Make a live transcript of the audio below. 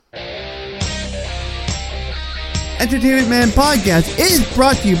Entertainment Man podcast is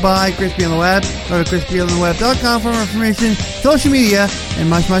brought to you by Crispy on the Web. Go to crispyontheweb.com for more information, social media, and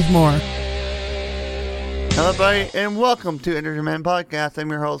much, much more. Hello, everybody, and welcome to Entertainment Man podcast. I'm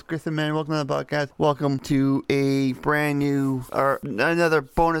your host, Crispy Man. Welcome to the podcast. Welcome to a brand new, or another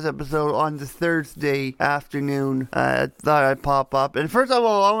bonus episode on this Thursday afternoon. I thought I'd pop up. And first of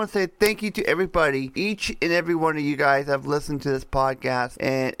all, I want to say thank you to everybody. Each and every one of you guys have listened to this podcast,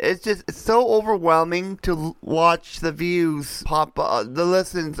 and it's so overwhelming to watch the views pop up. The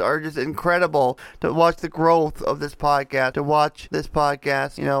listens are just incredible to watch the growth of this podcast, to watch this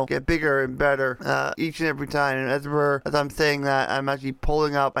podcast, get bigger and better each and every time. And as I'm saying that, I'm actually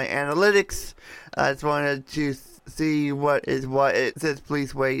pulling up my analytics. I just wanted to see what it says.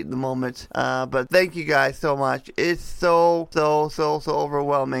 Please wait the moment. But thank you guys so much. It's so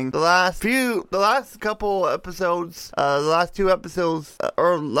overwhelming. The last couple episodes, the last two episodes,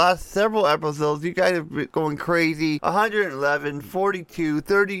 or last several episodes, you guys have been going crazy. 111, 42,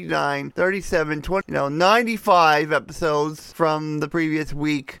 39, 37, 20, 95 episodes from the previous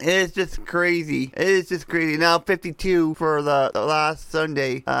week. It is just crazy. Now 52 for the last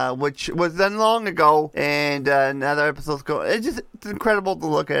Sunday, which was done long ago, and another episode's going. It's incredible to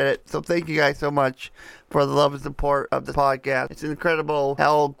look at it. So thank you guys so much for the love and support of the podcast. It's incredible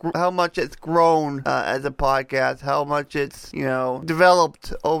how much it's grown as a podcast, how much it's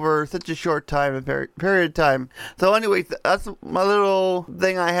developed over such a short time, period of time. So anyways, that's my little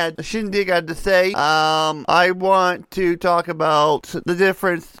thing shindig I had to say. I want to talk about the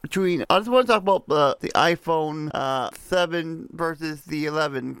difference between. I just want to talk about the iPhone 7 versus the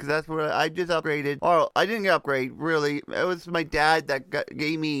 11, because that's what I just upgraded. Or I didn't upgrade really. It was my dad that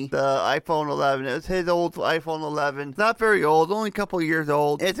gave me the iPhone 11. It was his old iPhone 11. It's not very old, only a couple years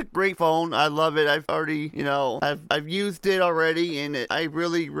old. It's a great phone. I love it. I've already, I've used it already, and I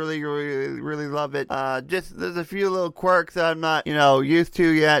really love it. Just there's a few little quirks that I'm not, used to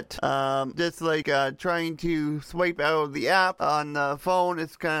yet. Just like trying to swipe out of the app on the phone.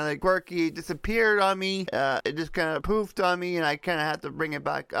 It's kind of like quirky. It disappeared on me. It just kind of poofed on me, and I kind of had to bring it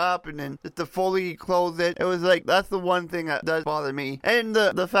back up, and then just to fully close it. It was like that's the one thing that does bother me, and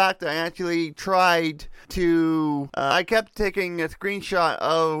the fact that I actually tried to I kept taking a screenshot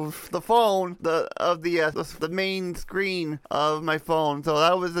of the phone, the main screen of my phone. So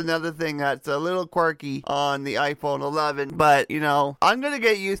that was another thing that's a little quirky on the iPhone 11. But I'm gonna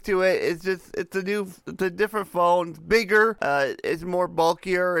get used to it. It's a different phone. It's bigger. It's more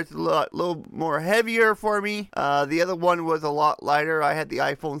bulkier. It's a little more heavier for me. The other one was a lot lighter. I had the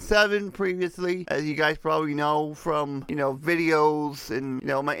iPhone 7 previously, as you guys probably know from videos and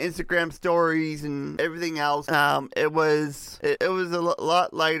my Instagram stories and everything else. It was a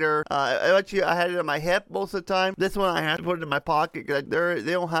lot lighter. I had it on my hip most of the time. This one I had to put it in my pocket because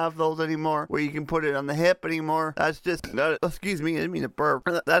they don't have those anymore where you can put it on the hip anymore. That's just not, excuse me, I didn't mean to burp.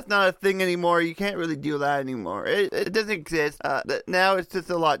 That's not a thing anymore. You can't really do that anymore. It doesn't exist. Now it's just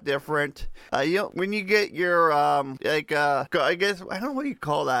a lot different. When you get your I guess I don't know what you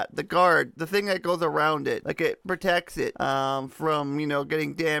call that. The guard, the thing that goes around it, like it protects it from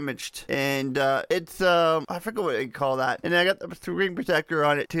getting damaged, and it's I forget what they call that. And I got the screen protector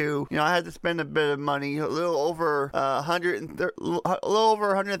on it too. I had to spend a bit of money, a little over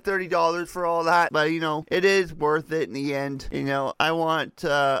 $130 for all that, but it is worth it in the end. I want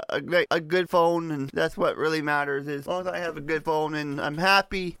a good phone, and that's what really matters. As long as I have a good phone and I'm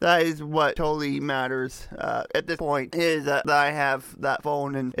happy, that is what totally matters at this point, is that I have that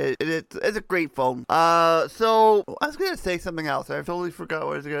phone, and it's a great phone. So I was gonna say something else. I totally forgot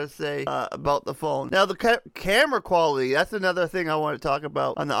what I was gonna say about the phone. Now the camera quality, that's another thing I want to talk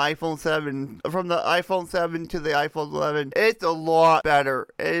about on the iPhone 7. From the iPhone 7 to the iPhone 11, it's a lot better.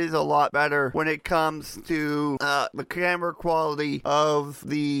 It is a lot better when it comes to the camera quality of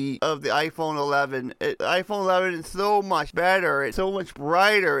the iPhone 11. The iPhone 11 is so much better. It's so much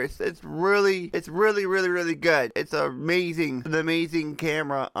brighter. It's really good. It's an amazing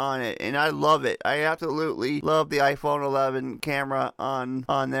camera on it, and I love it. I absolutely love the iPhone 11 camera on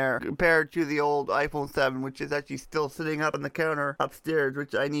there compared to the old iPhone 7, which is actually still sitting up on the counter upstairs,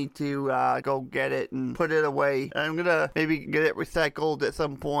 which I need to go get it and put it away. I'm gonna maybe get it recycled at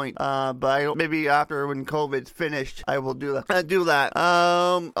some point, but maybe after when COVID's finished, I will do that.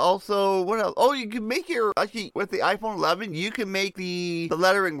 Also, what else? Oh, you can make actually with the iPhone 11, you can make the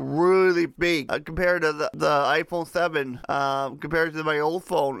lettering really big compared to the iPhone 7. Compared to my old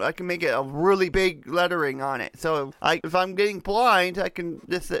phone, I can make it a really big lettering on it. So if I'm getting blind, I can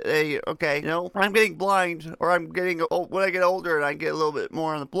just say, okay, I'm getting blind, or when I get older and I get a little bit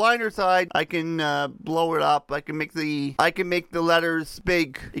more on the blinder side, I can blow it up. I can make the letters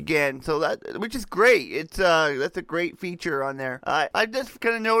big again. So which is great. That's a great feature on there. I'm just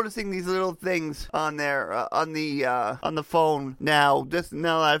kind of noticing these little things on there on the phone now. Just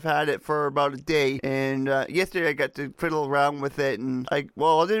now I've had it for about a day, and yesterday I got to fiddle around with it, and I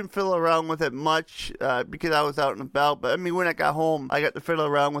didn't fiddle around with it much because I was out and about. But I mean, when I got home, I got to fiddle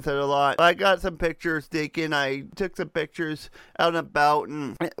around with it a lot. I got some pictures taken. I took some pictures out and about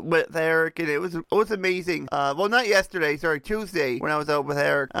and with Eric, and it was amazing. Well, not yesterday, sorry, Tuesday when I was out with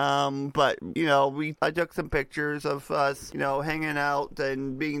Eric. But I took some pictures of us, hanging out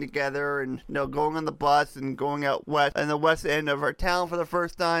and being together, and going on the bus and going out west and the west end of our town for the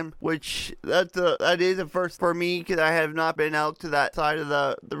first time, which that is a first for me because I have not been out to that side of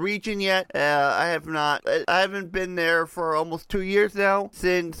the region yet. I haven't been there for almost 2 years now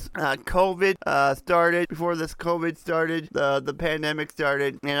since COVID started. Before this COVID started, the pandemic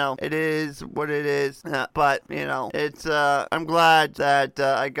started. It is what it is. But it's I'm glad that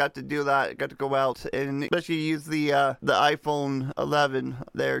I got to do that. I got to go out and especially use the iPhone 11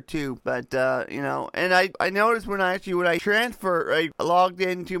 there too. But and I noticed when I transferred, I logged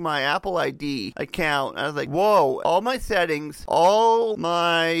into my Apple ID account. I was like, whoa! All my settings, all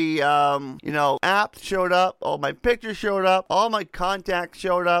my apps showed up, all my pictures showed up, all my contacts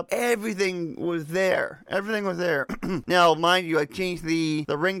showed up. Everything was there. Everything was there. Now, mind you, I changed the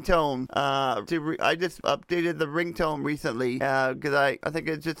ringtone. I just updated the ringtone recently because I think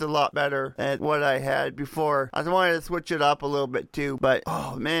it's just a lot better than what I had before. I just wanted to switch it up a little bit too. But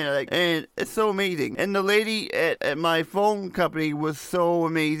oh man, and it's so amazing. And the lady at my phone company was so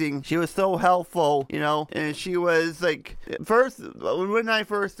amazing. She was so helpful, and she was like, when I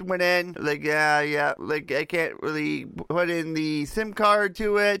first went in, like, yeah, like I can't really put in the SIM card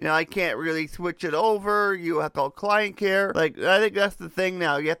to it. I can't really switch it over. You have to call client care. Like, I think that's the thing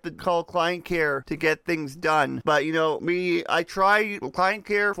now. You have to call client care to get things done. But, I tried client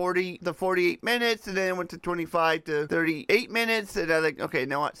care 40 to 48 minutes, and then it went to 25 to 38 minutes, and I was like, okay, you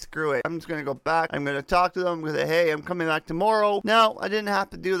know what? Screw it. I'm just going to go back. I'm going to talk to them. I'm going to say, hey, I'm coming back tomorrow. No, I didn't have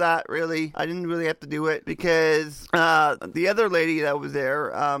to do that, really. I didn't really have to do it because the other lady that was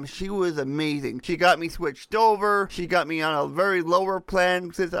there, she was amazing. She got me switched over. She got me on a very lower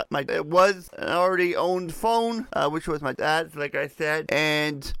plan since it was an already owned phone, which was my dad's, like I said,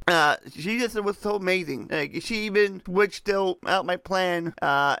 and she just was so amazing. Like, she even switched out my plan,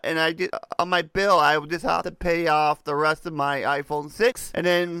 and I did on my bill. I would just have to pay off the rest of my iPhone 6, and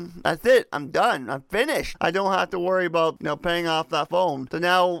then that's it. I'm done. I'm finished. I don't have to worry about paying off that phone. So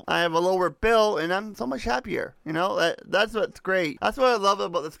now I have a lower bill, and I'm so much happier. That's what's great. That's what I love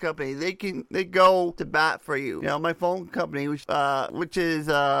about this company. They go to bat for you. My phone company, which is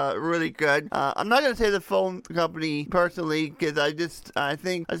really good. I'm not gonna say the phone company personally because I just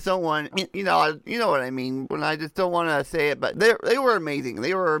don't want you know what I mean when I just don't want to say it. But they were amazing.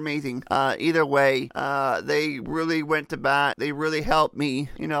 They were amazing. Either way, they really went to bat. They really helped me.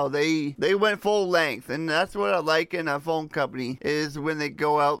 They went full length, and that's what I like in a phone company is when they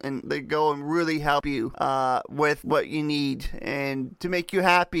go out and they go and really help you with what you need and to make you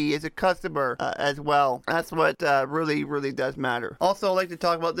happy as a customer as well. That's what really, really does matter. Also, I'd like to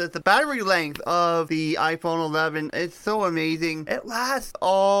talk about this. The battery length of the iPhone 11 is so amazing. It lasts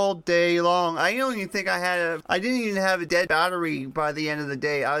all day long. I don't even think I didn't even have a dead battery by the end of the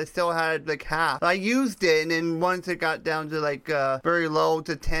day. I still had like half. I used it, and then once it got down to like very low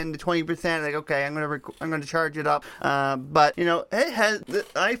to 10 to 20%, like okay, I'm gonna charge it up. But the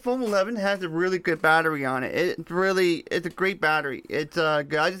iPhone 11 has a really good battery on it. It's a great battery. It's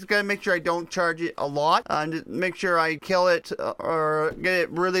good. I just gotta make sure I don't charge it a lot. Just make sure I kill it or get it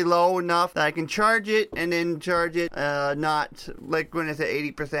really low enough that I can charge it and then charge it not like when it's at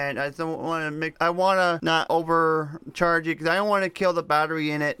 80%. I don't want to I want to not overcharge it because I don't want to kill the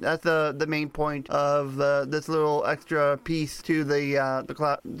battery in it. That's the main point of this little extra piece to the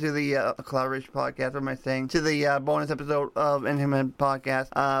Cloud Rich podcast. What am I saying? To the bonus episode of NMN podcast.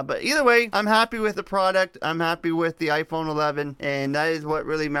 But either way, I'm happy with the product. I'm happy with the iPhone 11, and that is what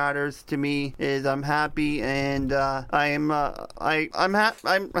really matters to me. Is I'm happy, and I'm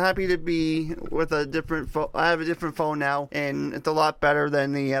happy to be with a different phone. I have a different phone now, and it's a lot better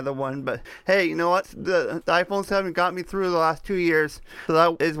than the other one. But hey, you know what? The iPhone 7 got me through the last 2 years, so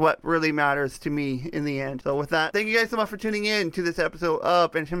that is what really matters to me in the end. So with that, thank you guys so much for tuning in to this episode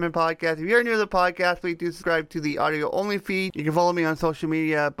of NMN Podcast. If you're new to the podcast, please do subscribe to the audio only feed. You can follow me on social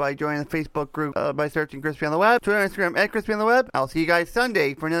media by joining the Facebook group by searching Crispy on the Web. Twitter and Instagram at Crispy on the Web. I'll see you guys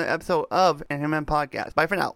Sunday for another episode of NMN Podcast. Bye for now.